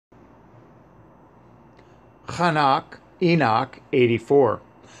Enoch 84.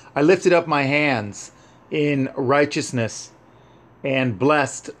 I lifted up my hands in righteousness and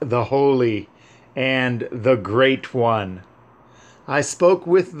blessed the Holy and the Great One. I spoke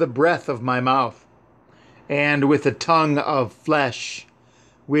with the breath of my mouth and with a tongue of flesh,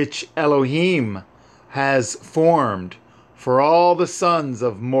 which Elohim has formed for all the sons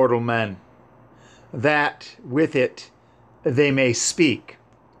of mortal men, that with it they may speak,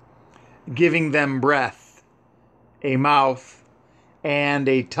 giving them breath, a mouth, and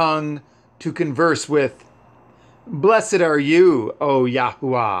a tongue to converse with. Blessed are you, O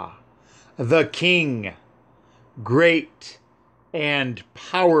Yahuwah, the King, great and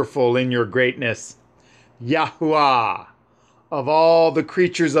powerful in your greatness, Yahuwah of all the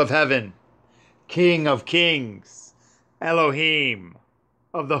creatures of heaven, King of kings, Elohim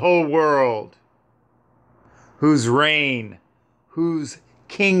of the whole world, whose reign, whose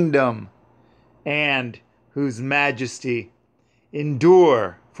kingdom, and whose majesty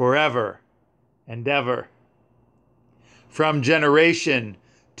endure forever and ever. From generation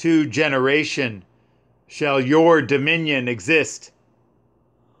to generation shall your dominion exist.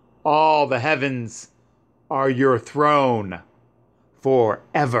 All the heavens are your throne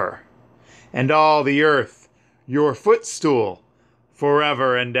forever, and all the earth your footstool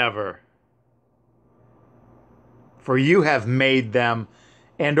forever and ever. For you have made them,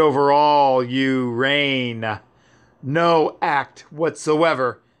 and over all you reign. No act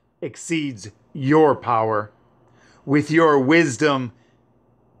whatsoever exceeds your power. With your wisdom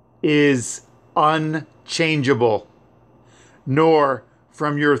is unchangeable, nor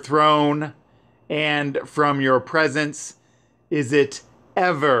from your throne and from your presence is it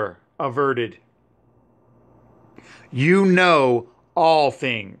ever averted. You know all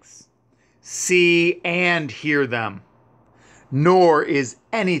things, see and hear them, nor is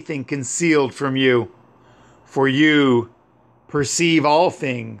anything concealed from you, for you perceive all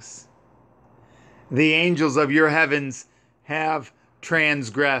things. The angels of your heavens have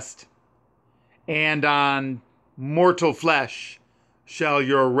transgressed, and on mortal flesh shall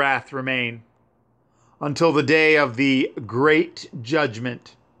your wrath remain, until the day of the great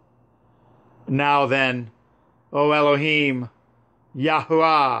judgment. Now then, O Elohim,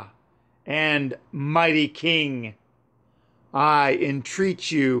 Yahuwah, and mighty King, I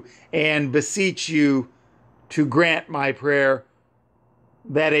entreat you and beseech you to grant my prayer,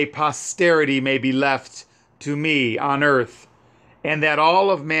 that a posterity may be left to me on earth, and that all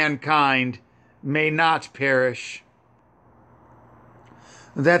of mankind may not perish,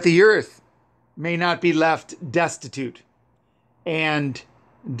 that the earth may not be left destitute, and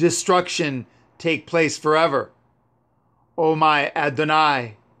destruction take place forever. O my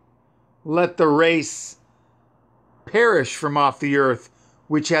Adonai, let the race perish from off the earth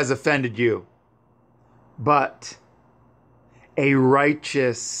which has offended you, but a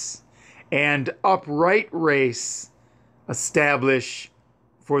righteous and upright race establish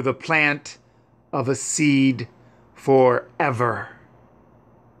for the plant of a seed forever.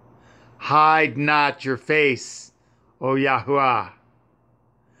 Hide not your face, O Yahuwah,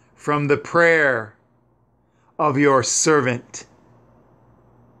 from the prayer of your servant,